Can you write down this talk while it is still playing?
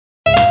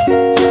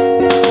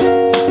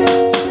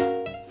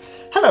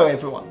Hello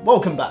everyone,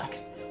 welcome back.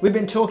 We've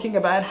been talking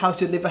about how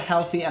to live a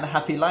healthy and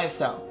happy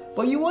lifestyle,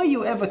 but were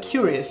you ever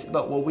curious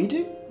about what we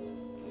do?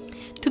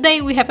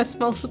 Today we have a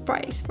small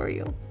surprise for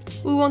you.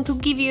 We want to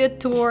give you a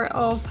tour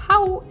of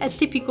how a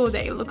typical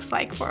day looks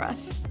like for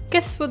us.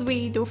 Guess what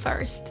we do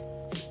first?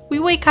 We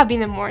wake up in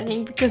the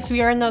morning because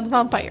we are not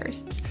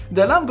vampires.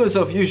 The alarm goes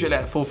off usually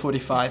at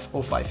 4:45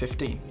 or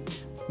 5:15.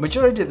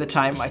 Majority of the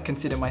time I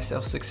consider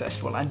myself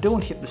successful and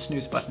don't hit the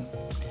snooze button.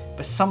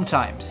 But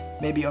sometimes,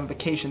 maybe on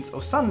vacations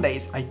or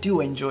Sundays, I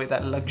do enjoy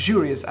that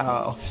luxurious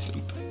hour of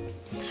sleep.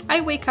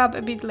 I wake up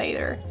a bit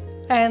later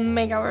and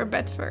make our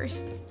bed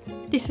first.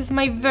 This is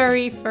my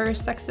very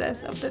first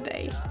success of the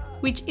day,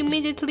 which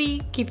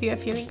immediately gives you a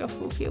feeling of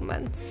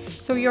fulfillment,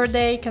 so your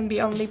day can be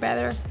only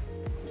better.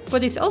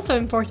 What is also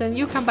important,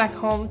 you come back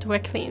home to a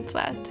clean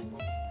flat.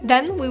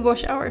 Then we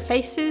wash our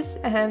faces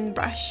and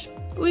brush.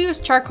 We use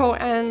charcoal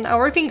and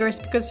our fingers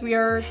because we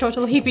are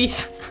total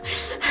hippies.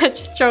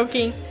 Just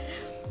joking.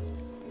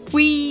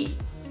 We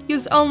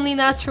use only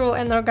natural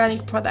and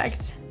organic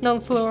products,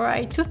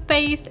 non-fluoride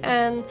toothpaste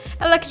and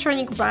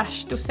electronic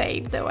brush to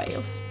save the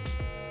whales.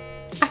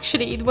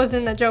 Actually, it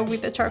wasn't a joke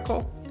with the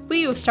charcoal.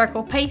 We use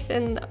charcoal paste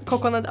and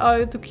coconut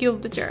oil to kill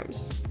the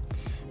germs.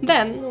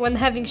 Then, when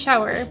having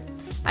shower,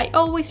 I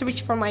always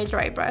reach for my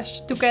dry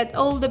brush to get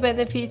all the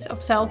benefits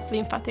of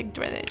self-lymphatic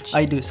drainage.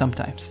 I do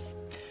sometimes.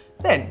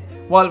 Then,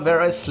 while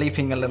Vera's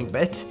sleeping a little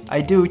bit,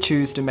 I do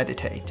choose to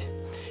meditate.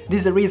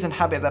 This is a recent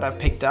habit that I've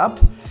picked up,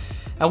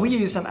 and we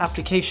use an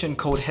application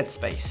called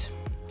Headspace.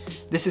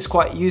 This is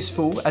quite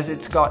useful as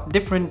it's got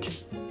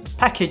different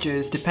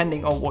packages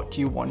depending on what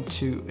you want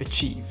to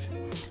achieve,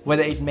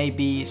 whether it may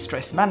be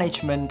stress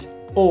management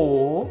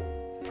or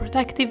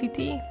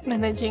productivity,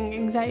 managing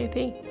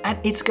anxiety. And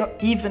it's got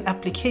even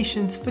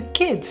applications for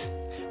kids.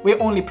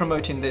 We're only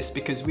promoting this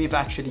because we've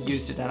actually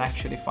used it and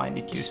actually find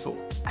it useful.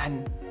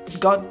 And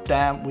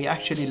goddamn, we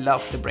actually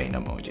love the brain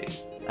emoji.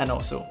 And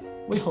also,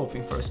 we're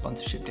hoping for a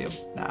sponsorship deal.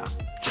 Nah,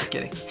 just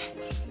kidding.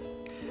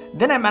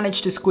 Then I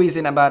managed to squeeze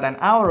in about an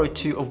hour or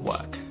two of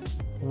work.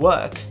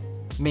 Work,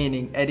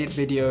 meaning edit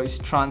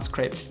videos,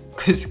 transcript,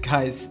 because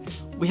guys,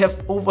 we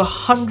have over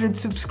 100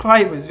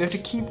 subscribers. We have to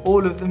keep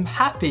all of them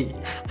happy.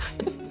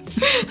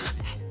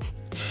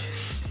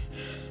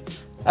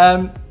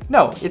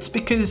 No, it's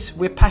because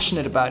we're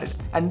passionate about it.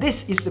 And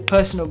this is the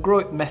personal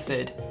growth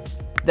method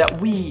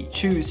that we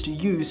choose to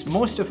use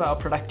most of our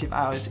productive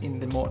hours in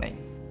the morning.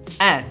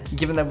 And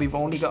given that we've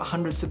only got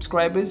 100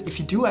 subscribers, if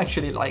you do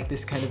actually like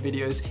this kind of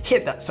videos,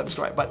 hit that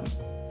subscribe button.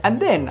 And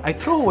then I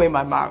throw away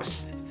my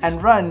mouse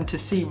and run to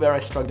see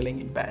Vera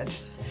struggling in bed.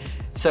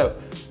 So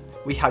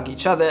we hug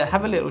each other,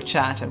 have a little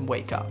chat and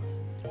wake up.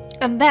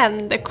 And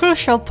then the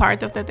crucial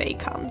part of the day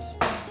comes.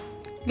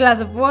 Glass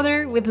of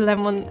water with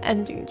lemon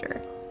and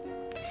ginger.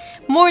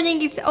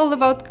 Morning is all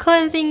about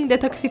cleansing,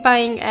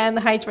 detoxifying and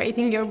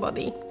hydrating your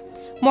body.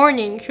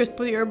 Morning should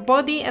put your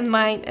body and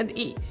mind at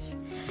ease.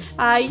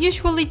 I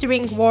usually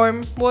drink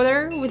warm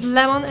water with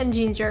lemon and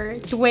ginger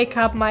to wake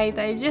up my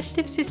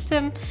digestive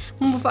system,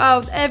 move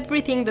out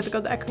everything that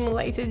got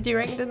accumulated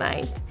during the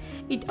night.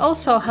 It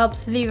also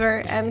helps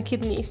liver and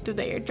kidneys do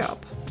their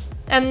job.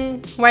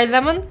 And why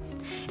lemon?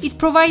 It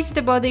provides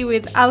the body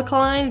with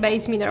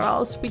alkaline-based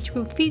minerals, which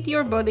will feed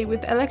your body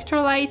with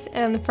electrolytes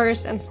and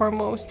first and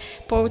foremost,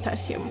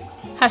 potassium.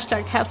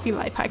 Hashtag healthy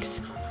life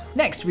hacks.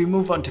 Next, we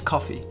move on to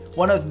coffee,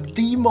 one of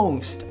the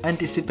most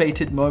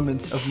anticipated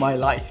moments of my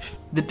life.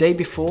 The day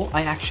before,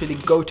 I actually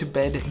go to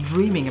bed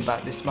dreaming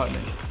about this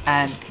moment,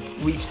 and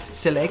we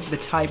select the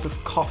type of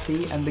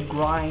coffee and the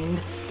grind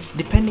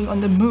depending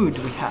on the mood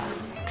we have,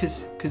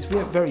 because we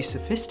are very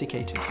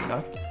sophisticated, you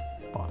know.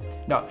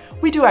 No,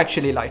 we do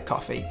actually like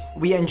coffee.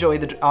 We enjoy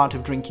the art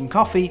of drinking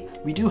coffee.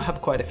 We do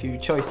have quite a few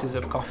choices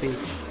of coffee,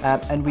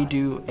 and we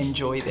do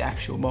enjoy the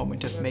actual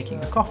moment of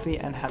making the coffee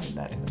and having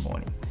that in the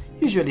morning.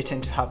 Usually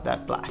tend to have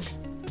that black.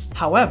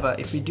 However,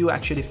 if we do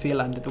actually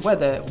feel under the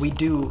weather, we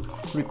do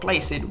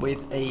replace it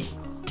with a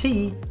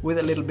tea with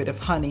a little bit of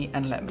honey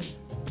and lemon.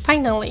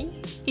 Finally,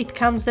 it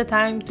comes the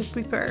time to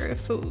prepare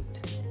food.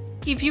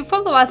 If you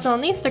follow us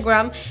on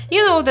Instagram,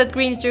 you know that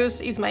green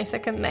juice is my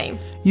second name.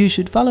 You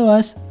should follow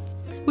us.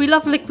 We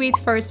love liquid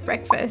first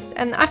breakfast,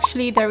 and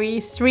actually there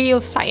is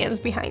real science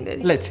behind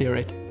it. Let's hear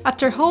it.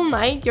 After a whole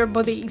night, your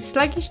body is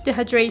sluggish,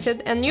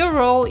 dehydrated, and your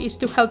role is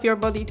to help your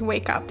body to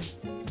wake up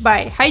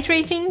by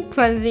hydrating,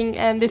 cleansing,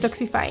 and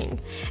detoxifying.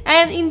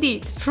 And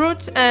indeed,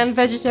 fruits and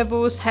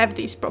vegetables have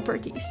these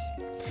properties.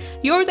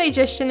 Your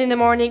digestion in the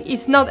morning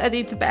is not at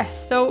its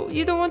best, so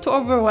you don't want to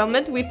overwhelm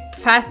it with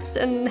fats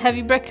and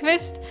heavy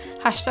breakfast.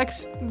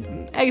 Hashtags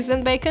eggs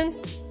and bacon.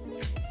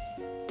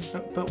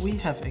 But we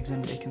have eggs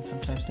and bacon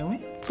sometimes, don't we?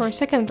 For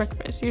second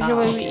breakfast,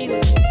 usually we eat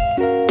it.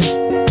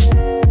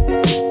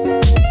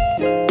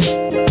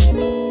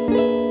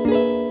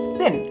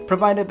 Then,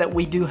 provided that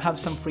we do have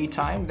some free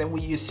time, then we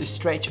used to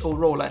stretch or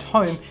roll at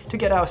home to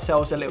get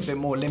ourselves a little bit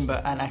more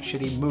limber and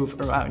actually move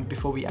around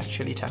before we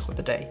actually tackle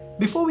the day.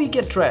 Before we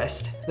get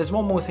dressed, there's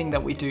one more thing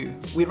that we do.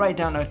 We write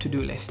down our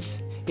to-do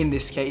lists. In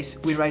this case,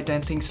 we write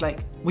down things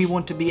like, we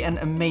want to be an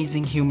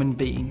amazing human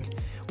being.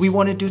 we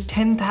want to do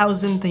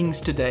 10,000 things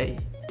today.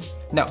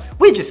 No,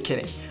 we're just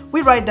kidding.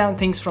 We write down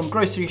things from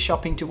grocery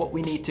shopping to what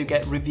we need to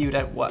get reviewed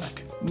at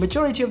work.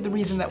 Majority of the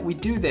reason that we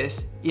do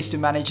this is to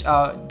manage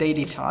our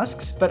daily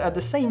tasks, but at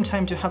the same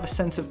time to have a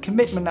sense of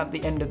commitment at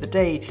the end of the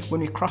day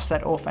when we cross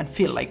that off and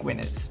feel like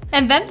winners.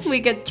 And then we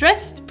get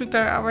dressed,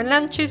 prepare our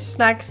lunches,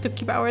 snacks to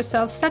keep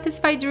ourselves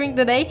satisfied during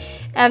the day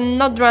and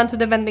not run to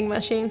the vending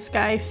machines,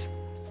 guys.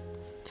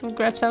 To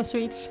grab some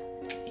sweets.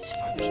 It's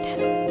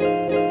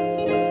forbidden.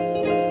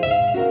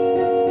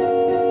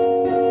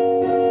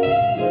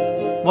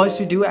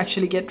 Whilst we do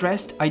actually get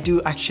dressed, I do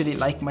actually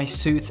like my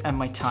suits and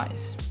my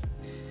ties.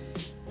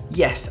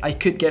 Yes, I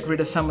could get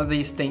rid of some of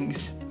these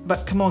things,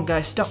 but come on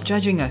guys, stop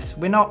judging us.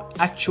 We're not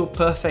actual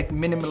perfect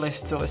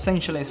minimalists or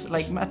essentialists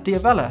like Matt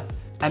Diavella.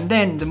 And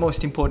then the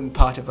most important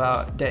part of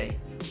our day.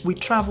 We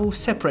travel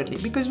separately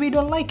because we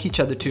don't like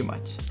each other too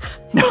much.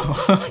 No,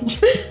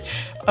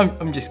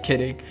 I'm just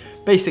kidding.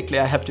 Basically,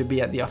 I have to be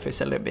at the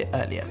office a little bit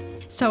earlier.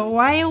 So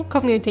while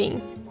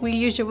commuting, we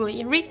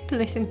usually read,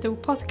 listen to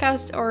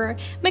podcasts or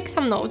make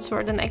some notes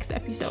for the next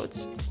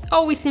episodes.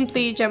 Or we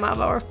simply jam up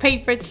our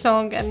favorite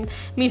song and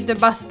miss the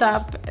bus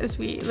stop as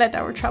we let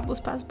our troubles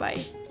pass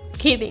by.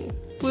 Kidding.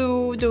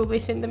 We do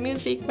listen to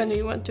music when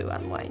we want to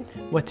unwind.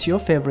 What's your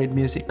favorite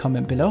music?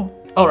 Comment below.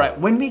 Alright,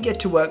 when we get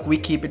to work, we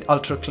keep it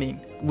ultra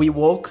clean. We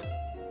walk,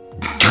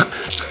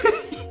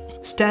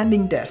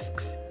 standing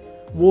desks,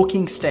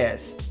 walking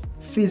stairs,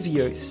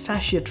 physios,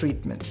 fascia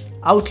treatments,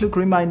 Outlook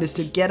reminders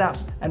to get up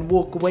and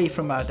walk away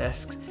from our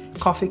desks,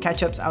 coffee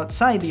catch-ups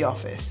outside the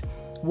office,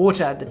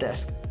 water at the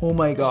desk. Oh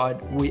my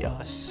god, we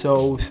are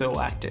so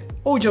active.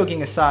 All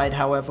joking aside,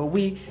 however,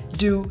 we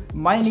do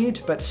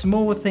minute but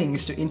small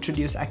things to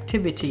introduce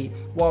activity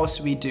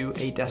whilst we do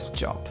a desk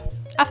job.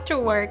 After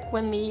work,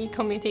 when we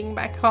commuting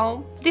back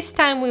home, this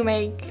time we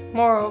make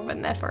more of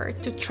an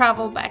effort to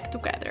travel back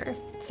together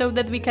so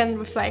that we can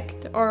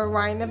reflect or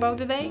whine about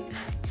the day.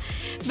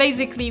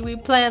 Basically, we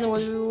plan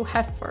what we will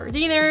have for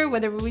dinner,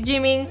 whether we're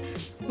gymming,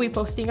 we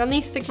posting on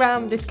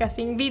Instagram,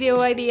 discussing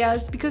video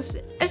ideas, because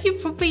as you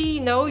probably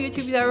know,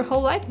 YouTube is our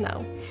whole life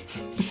now.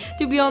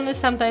 To be honest,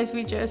 sometimes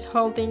we just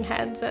holding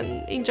hands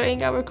and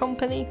enjoying our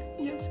company.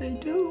 Yes, I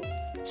do.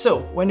 So,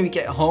 when we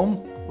get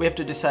home, we have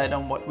to decide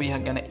on what we are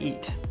gonna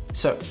eat.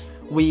 So,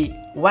 we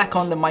whack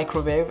on the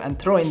microwave and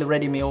throw in the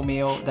ready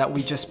meal that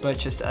we just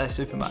purchased at a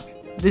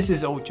supermarket. This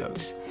is all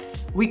jokes.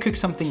 We cook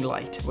something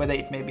light, whether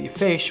it may be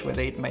fish,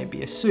 whether it may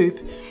be a soup,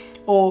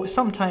 or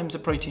sometimes a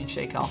protein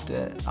shake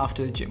after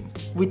the gym.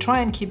 We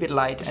try and keep it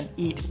light and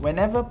eat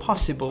whenever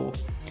possible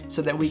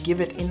so that we give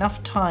it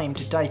enough time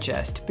to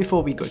digest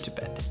before we go to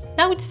bed.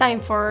 Now it's time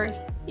for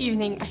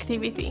evening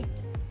activity.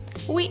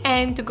 We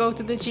aim to go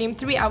to the gym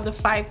 3 out of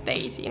 5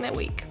 days in a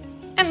week,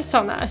 and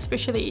sauna,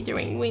 especially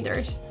during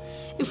winters.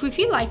 If we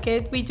feel like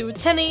it, we do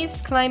tennis,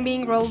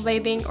 climbing,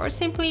 rollerblading, or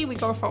simply we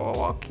go for a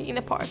walk in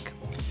a park.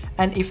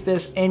 And if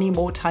there's any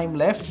more time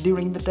left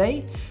during the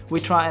day, we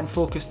try and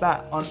focus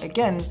that on,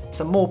 again,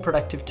 some more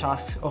productive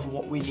tasks of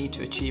what we need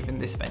to achieve in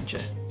this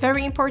venture.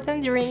 Very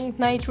important during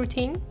night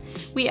routine,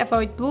 we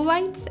avoid blue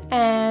lights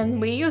and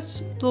we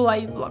use blue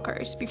light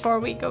blockers before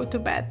we go to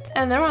bed.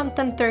 And around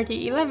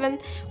 10:30, 11,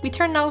 we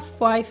turn off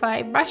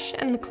Wi-Fi, brush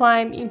and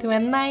climb into a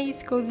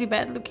nice cozy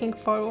bed looking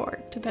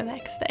forward to the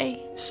next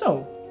day.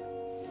 So,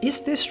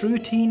 is this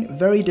routine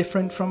very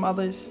different from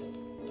others?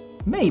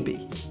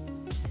 Maybe.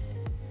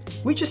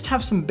 We just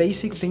have some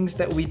basic things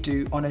that we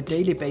do on a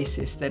daily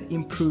basis that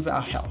improve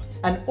our health,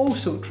 and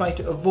also try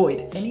to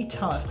avoid any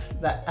tasks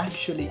that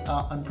actually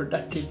are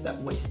unproductive that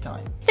waste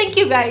time. Thank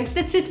you guys,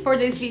 that's it for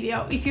this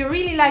video. If you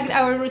really liked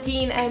our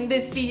routine and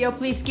this video,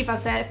 please give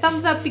us a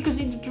thumbs up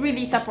because it would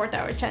really support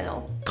our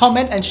channel.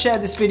 Comment and share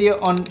this video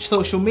on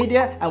social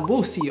media and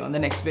we'll see you on the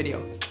next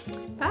video.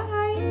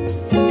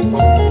 Bye!